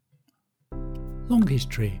Long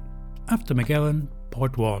History, After Magellan,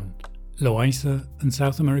 Part 1, Loaisa and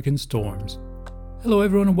South American Storms. Hello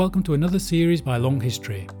everyone and welcome to another series by Long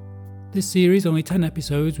History. This series, only 10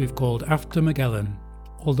 episodes, we've called After Magellan,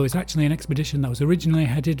 although it's actually an expedition that was originally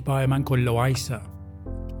headed by a man called Loaisa.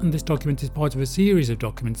 And this document is part of a series of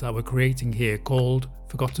documents that we're creating here called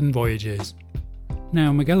Forgotten Voyages.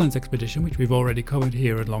 Now, Magellan's expedition, which we've already covered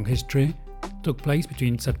here at Long History, took place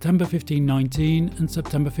between September 1519 and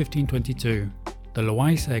September 1522. The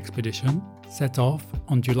Loaisa expedition set off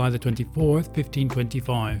on July the 24th,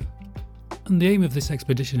 1525. And the aim of this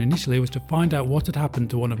expedition initially was to find out what had happened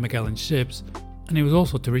to one of Magellan's ships, and it was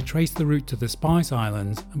also to retrace the route to the Spice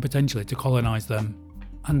Islands and potentially to colonise them.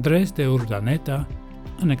 Andrés de Urdaneta,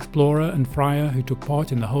 an explorer and friar who took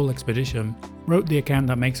part in the whole expedition, wrote the account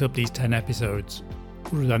that makes up these 10 episodes.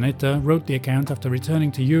 Urdaneta wrote the account after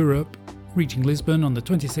returning to Europe, reaching Lisbon on the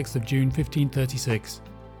 26th of June 1536.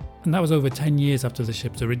 And that was over 10 years after the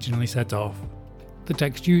ships originally set off. The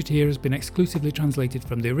text used here has been exclusively translated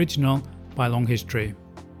from the original by Long History.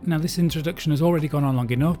 Now, this introduction has already gone on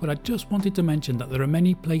long enough, but I just wanted to mention that there are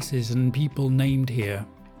many places and people named here.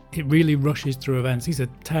 It really rushes through events. These are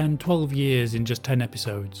 10, 12 years in just 10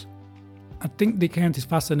 episodes. I think the account is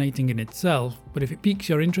fascinating in itself, but if it piques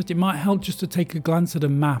your interest, it might help just to take a glance at a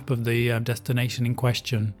map of the destination in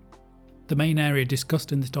question. The main area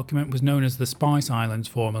discussed in this document was known as the Spice Islands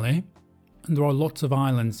formerly, and there are lots of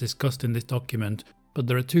islands discussed in this document, but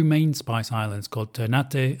there are two main Spice Islands called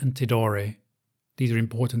Ternate and Tidore. These are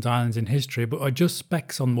important islands in history, but are just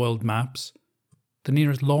specks on world maps. The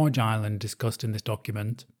nearest large island discussed in this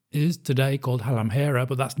document is today called Halmahera,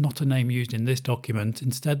 but that's not a name used in this document.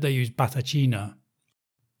 Instead, they use Patachina.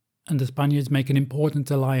 And the Spaniards make an important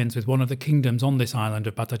alliance with one of the kingdoms on this island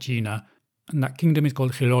of Patachina, and that kingdom is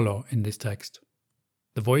called Gilolo in this text.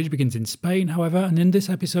 The voyage begins in Spain, however, and in this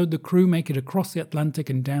episode the crew make it across the Atlantic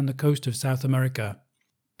and down the coast of South America.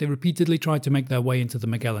 They repeatedly try to make their way into the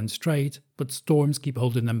Magellan Strait, but storms keep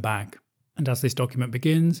holding them back. And as this document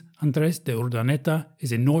begins, Andrés de Urdaneta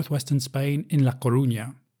is in northwestern Spain in La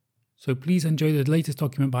Coruña. So please enjoy the latest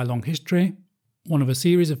document by Long History, one of a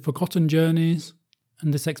series of forgotten journeys,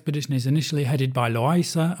 and this expedition is initially headed by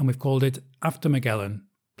Loaisa and we've called it After Magellan.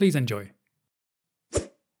 Please enjoy.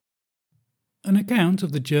 An account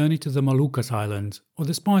of the journey to the Moluccas Islands, or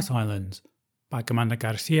the Spice Islands, by Commander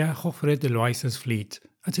Garcia Jofre de Loaisa's fleet,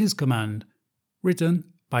 at his command, written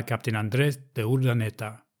by Captain Andrés de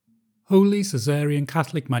Urdaneta. Holy Caesarian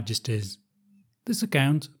Catholic Majesties. This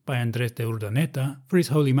account, by Andrés de Urdaneta, for His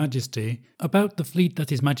Holy Majesty, about the fleet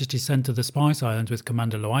that His Majesty sent to the Spice Islands with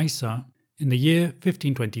Commander Loaisa, in the year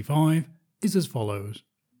 1525, is as follows.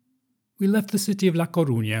 We left the city of La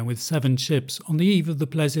Coruña with 7 ships on the eve of the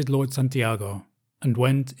blessed Lord Santiago, and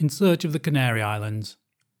went in search of the Canary Islands.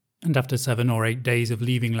 And after 7 or 8 days of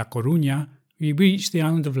leaving La Coruña, we reached the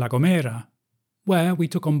island of La Gomera, where we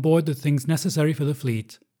took on board the things necessary for the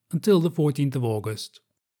fleet, until the 14th of August.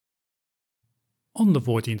 On the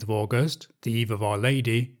 14th of August, the eve of Our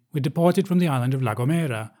Lady, we departed from the island of La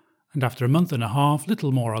Gomera, and after a month and a half,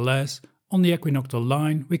 little more or less, on the equinoctial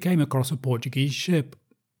line we came across a Portuguese ship.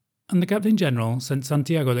 And the Captain General sent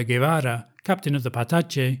Santiago de Guevara, captain of the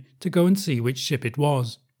Patache, to go and see which ship it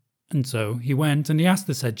was. And so he went and he asked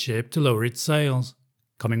the said ship to lower its sails.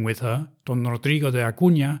 Coming with her, Don Rodrigo de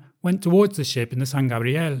Acuña went towards the ship in the San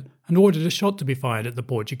Gabriel and ordered a shot to be fired at the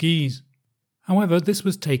Portuguese. However, this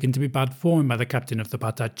was taken to be bad form by the captain of the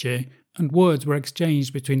Patache, and words were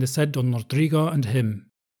exchanged between the said Don Rodrigo and him.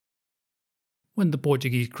 When the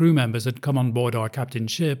Portuguese crew members had come on board our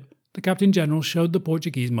captain's ship, the Captain General showed the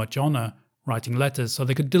Portuguese much honour, writing letters so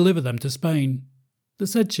they could deliver them to Spain. The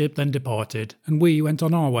said ship then departed, and we went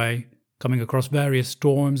on our way, coming across various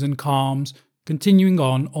storms and calms, continuing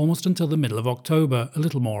on almost until the middle of October, a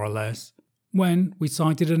little more or less, when we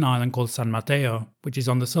sighted an island called San Mateo, which is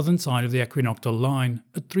on the southern side of the equinoctial line,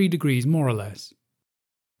 at 3 degrees more or less.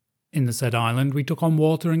 In the said island we took on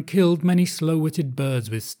water and killed many slow-witted birds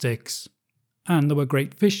with sticks. And there were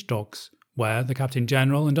great fish stocks, where the Captain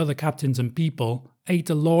General and other captains and people ate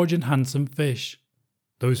a large and handsome fish.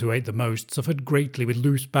 Those who ate the most suffered greatly with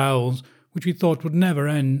loose bowels, which we thought would never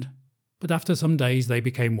end, but after some days they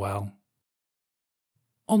became well.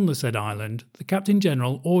 On the said island, the Captain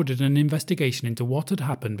General ordered an investigation into what had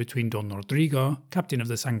happened between Don Rodrigo, captain of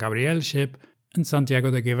the San Gabriel ship, and Santiago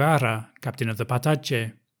de Guevara, captain of the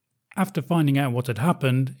Patache. After finding out what had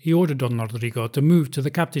happened, he ordered Don Rodrigo to move to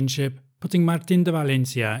the captain's ship, putting Martín de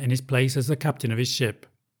Valencia in his place as the captain of his ship.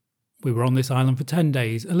 We were on this island for 10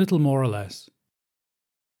 days, a little more or less.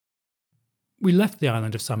 We left the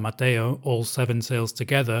island of San Mateo, all 7 sails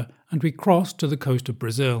together, and we crossed to the coast of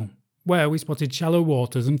Brazil, where we spotted shallow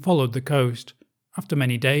waters and followed the coast. After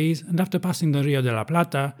many days, and after passing the Rio de la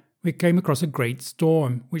Plata, we came across a great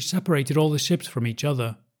storm, which separated all the ships from each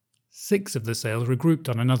other. 6 of the sails were grouped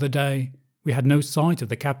on another day. We had no sight of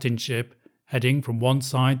the captain's ship, heading from one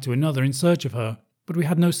side to another in search of her, but we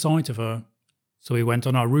had no sight of her. So we went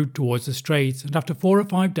on our route towards the Straits, and after 4 or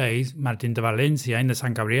 5 days, Martin de Valencia in the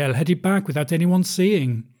San Gabriel headed back without anyone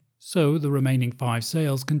seeing. So the remaining 5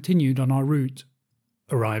 sails continued on our route.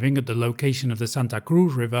 Arriving at the location of the Santa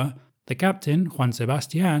Cruz River, the captain, Juan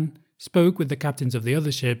Sebastian, spoke with the captains of the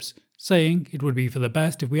other ships, saying it would be for the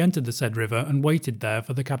best if we entered the said river and waited there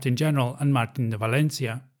for the Captain General and Martin de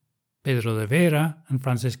Valencia. Pedro de Vera and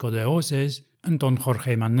Francisco de Oces and Don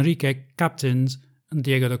Jorge Manrique, captains, and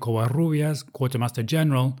Diego de Covarrubias, Quartermaster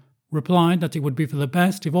General, replied that it would be for the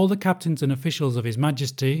best if all the captains and officials of His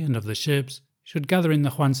Majesty and of the ships should gather in the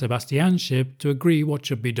Juan Sebastian ship to agree what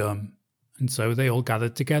should be done. And so they all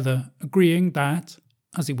gathered together, agreeing that,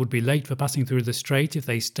 as it would be late for passing through the strait if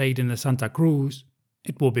they stayed in the Santa Cruz,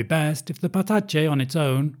 it would be best if the Patache on its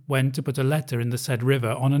own went to put a letter in the said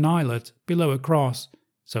river on an islet below a cross,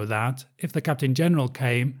 so that, if the Captain General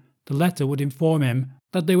came, the letter would inform him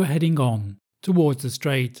that they were heading on, towards the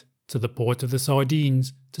strait, to the port of the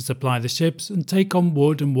Sardines, to supply the ships and take on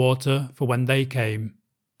wood and water for when they came,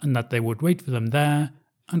 and that they would wait for them there,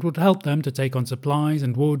 and would help them to take on supplies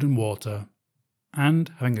and wood and water.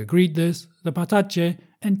 And, having agreed this, the Patache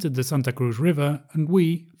entered the Santa Cruz River, and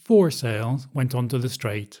we, 4 sails, went on to the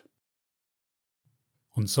strait.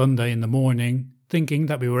 On Sunday in the morning, thinking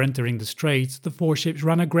that we were entering the strait, the 4 ships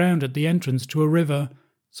ran aground at the entrance to a river,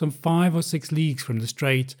 some 5 or 6 leagues from the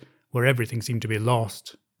strait, where everything seemed to be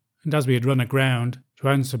lost. And as we had run aground,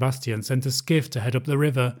 Juan Sebastian sent a skiff to head up the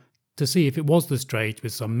river, to see if it was the strait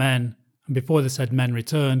with some men, and before the said men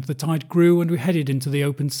returned, the tide grew and we headed into the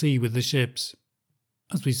open sea with the ships.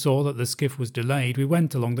 As we saw that the skiff was delayed, we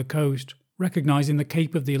went along the coast, recognising the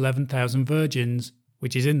Cape of the 11,000 Virgins,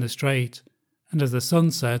 which is in the strait, and as the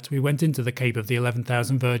sun set, we went into the Cape of the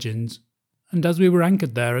 11,000 Virgins. And as we were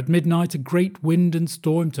anchored there at midnight, a great wind and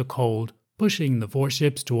storm took hold, pushing the 4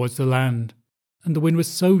 ships towards the land. And the wind was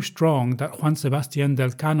so strong that Juan Sebastian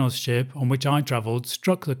del Cano's ship, on which I travelled,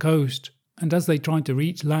 struck the coast, and as they tried to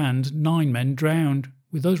reach land, 9 men drowned,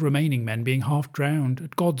 with those remaining men being half drowned,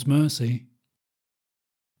 at God's mercy.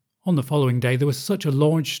 On the following day there was such a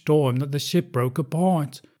large storm that the ship broke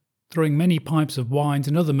apart, throwing many pipes of wine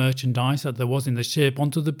and other merchandise that there was in the ship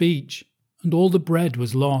onto the beach, and all the bread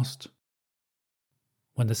was lost.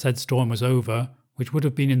 When the said storm was over, which would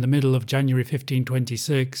have been in the middle of January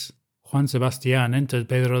 1526, Juan Sebastian entered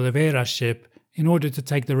Pedro de Vera's ship in order to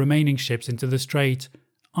take the remaining ships into the strait.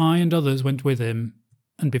 I and others went with him,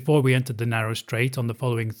 and before we entered the narrow strait on the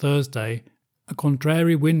following Thursday, a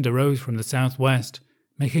contrary wind arose from the southwest,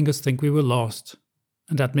 making us think we were lost.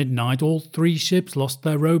 And at midnight all 3 ships lost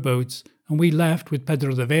their rowboats, and we left with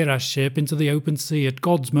Pedro de Vera's ship into the open sea at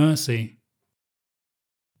God's mercy.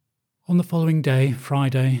 On the following day,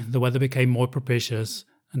 Friday, the weather became more propitious,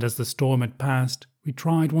 and as the storm had passed, we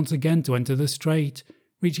tried once again to enter the strait,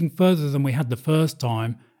 reaching further than we had the first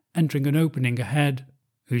time, entering an opening ahead,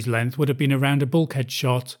 whose length would have been around a bulkhead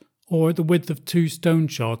shot, or the width of 2 stone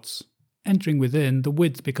shots. Entering within, the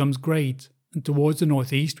width becomes great, and towards the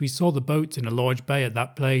northeast we saw the boats in a large bay at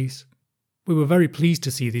that place. We were very pleased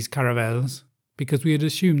to see these caravels, because we had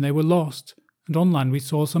assumed they were lost, and on land we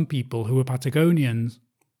saw some people who were Patagonians.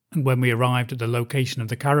 And when we arrived at the location of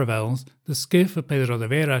the caravels, the skiff of Pedro de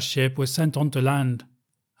Vera's ship was sent on to land.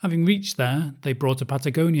 Having reached there, they brought a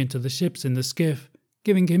Patagonian to the ships in the skiff,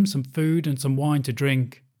 giving him some food and some wine to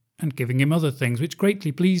drink, and giving him other things which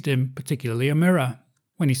greatly pleased him, particularly a mirror.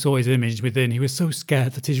 When he saw his image within, he was so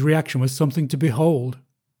scared that his reaction was something to behold.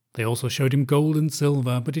 They also showed him gold and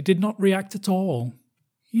silver, but he did not react at all.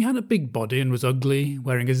 He had a big body and was ugly,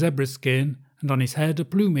 wearing a zebra skin, and on his head a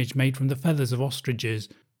plumage made from the feathers of ostriches,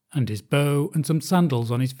 and his bow and some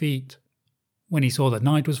sandals on his feet. When he saw that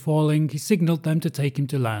night was falling, he signalled them to take him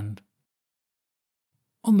to land.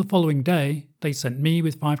 On the following day, they sent me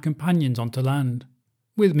with 5 companions on to land.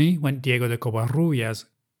 With me went Diego de Covarrubias,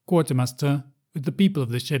 quartermaster, with the people of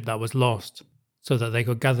the ship that was lost, so that they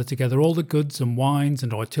could gather together all the goods and wines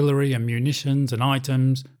and artillery and munitions and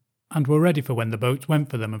items, and were ready for when the boats went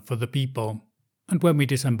for them and for the people. And when we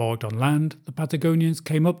disembarked on land, the Patagonians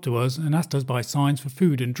came up to us and asked us by signs for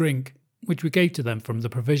food and drink, which we gave to them from the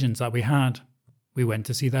provisions that we had. We went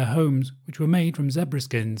to see their homes, which were made from zebra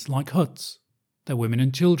skins, like huts. Their women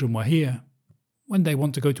and children were here. When they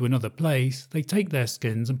want to go to another place, they take their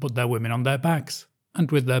skins and put their women on their backs,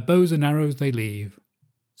 and with their bows and arrows they leave.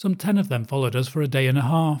 Some 10 of them followed us for a day and a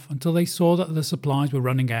half until they saw that the supplies were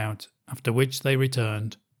running out, after which they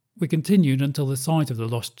returned. We continued until the sight of the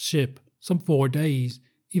lost ship, some 4 days,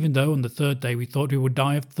 even though on the 3rd day we thought we would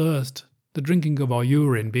die of thirst, the drinking of our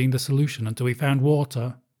urine being the solution until we found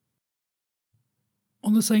water.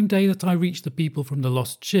 On the same day that I reached the people from the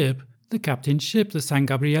lost ship, the captain's ship, the San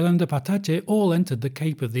Gabriel and the Patache, all entered the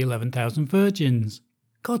Cape of the 11,000 Virgins.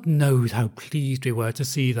 God knows how pleased we were to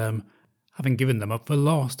see them, having given them up for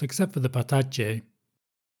lost except for the Patache.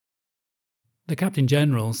 The Captain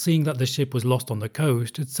General, seeing that the ship was lost on the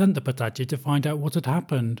coast, had sent the Patache to find out what had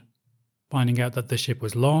happened. Finding out that the ship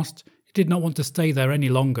was lost, he did not want to stay there any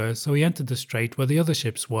longer, so he entered the strait where the other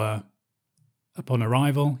ships were. Upon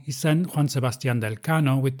arrival, he sent Juan Sebastián del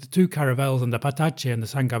Cano with the 2 caravels and the Patache and the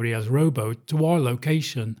San Gabriel's rowboat to our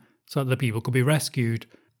location so that the people could be rescued,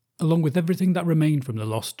 along with everything that remained from the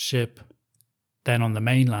lost ship. Then on the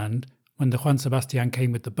mainland, when the Juan Sebastián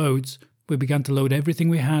came with the boats, we began to load everything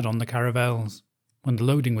we had on the caravels. When the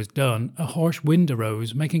loading was done, a harsh wind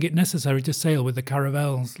arose, making it necessary to sail with the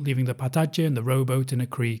caravels, leaving the Patache and the rowboat in a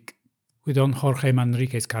creek. With Don Jorge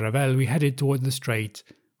Manrique's caravel, we headed toward the strait,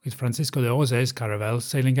 with Francisco de Ose's caravel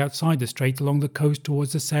sailing outside the strait along the coast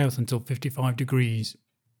towards the south until 55 degrees.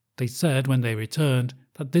 They said when they returned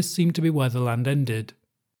that this seemed to be where the land ended.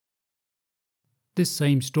 This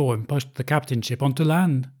same storm pushed the captain's ship onto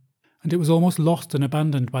land, and it was almost lost and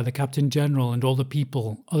abandoned by the Captain General and all the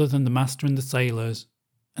people other than the master and the sailors.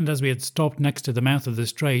 And as we had stopped next to the mouth of the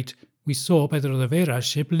strait, we saw Pedro de Vera's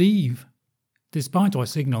ship leave. Despite our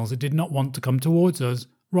signals, it did not want to come towards us,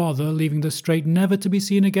 rather leaving the strait never to be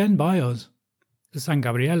seen again by us. The San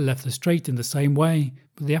Gabriel left the strait in the same way,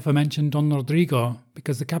 with the aforementioned Don Rodrigo,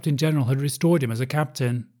 because the Captain General had restored him as a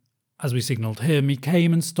captain. As we signalled him, he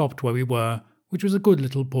came and stopped where we were, which was a good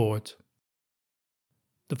little port.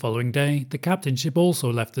 The following day, the captain's ship also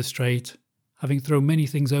left the strait. Having thrown many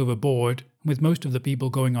things overboard, and with most of the people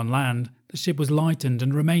going on land, the ship was lightened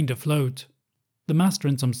and remained afloat. The master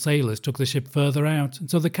and some sailors took the ship further out, and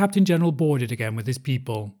so the Captain General boarded again with his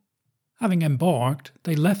people. Having embarked,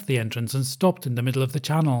 they left the entrance and stopped in the middle of the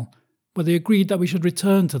channel, where they agreed that we should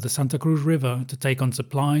return to the Santa Cruz River to take on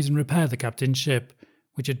supplies and repair the captain's ship,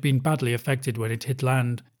 which had been badly affected when it hit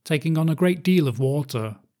land, taking on a great deal of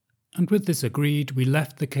water. And with this agreed, we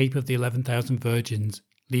left the Cape of the 11,000 Virgins,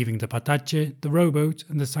 leaving the Patache, the rowboat,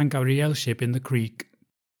 and the San Gabriel ship in the creek.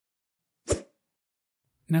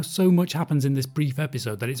 Now, so much happens in this brief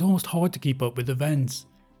episode that it's almost hard to keep up with events.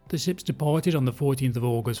 The ships departed on the 14th of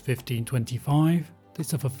August 1525. They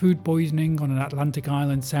suffer food poisoning on an Atlantic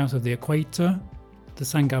island south of the equator. The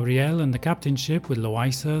San Gabriel and the captain's ship with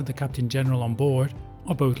Loaisa, the Captain General on board,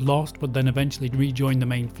 are both lost but then eventually rejoin the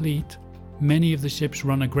main fleet. Many of the ships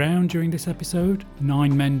run aground during this episode,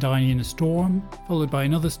 9 men dying in a storm, followed by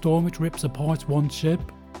another storm which rips apart one ship,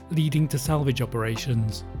 leading to salvage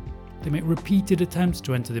operations. They make repeated attempts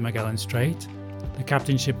to enter the Magellan Strait, the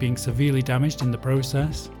captain's ship being severely damaged in the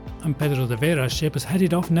process, and Pedro de Vera's ship has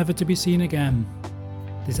headed off never to be seen again.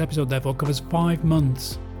 This episode therefore covers 5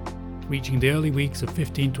 months, reaching the early weeks of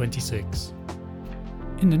 1526.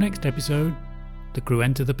 In the next episode, the crew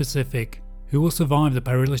enter the Pacific. Who will survive the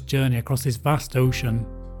perilous journey across this vast ocean,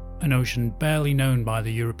 an ocean barely known by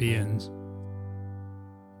the Europeans?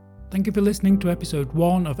 Thank you for listening to episode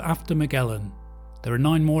 1 of After Magellan. There are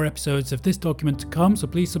 9 more episodes of this document to come, so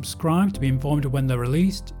please subscribe to be informed of when they're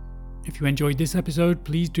released. If you enjoyed this episode,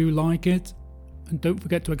 please do like it. And don't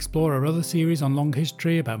forget to explore our other series on long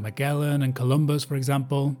history about Magellan and Columbus, for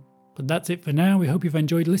example. But that's it for now. We hope you've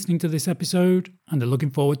enjoyed listening to this episode and are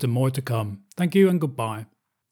looking forward to more to come. Thank you and goodbye.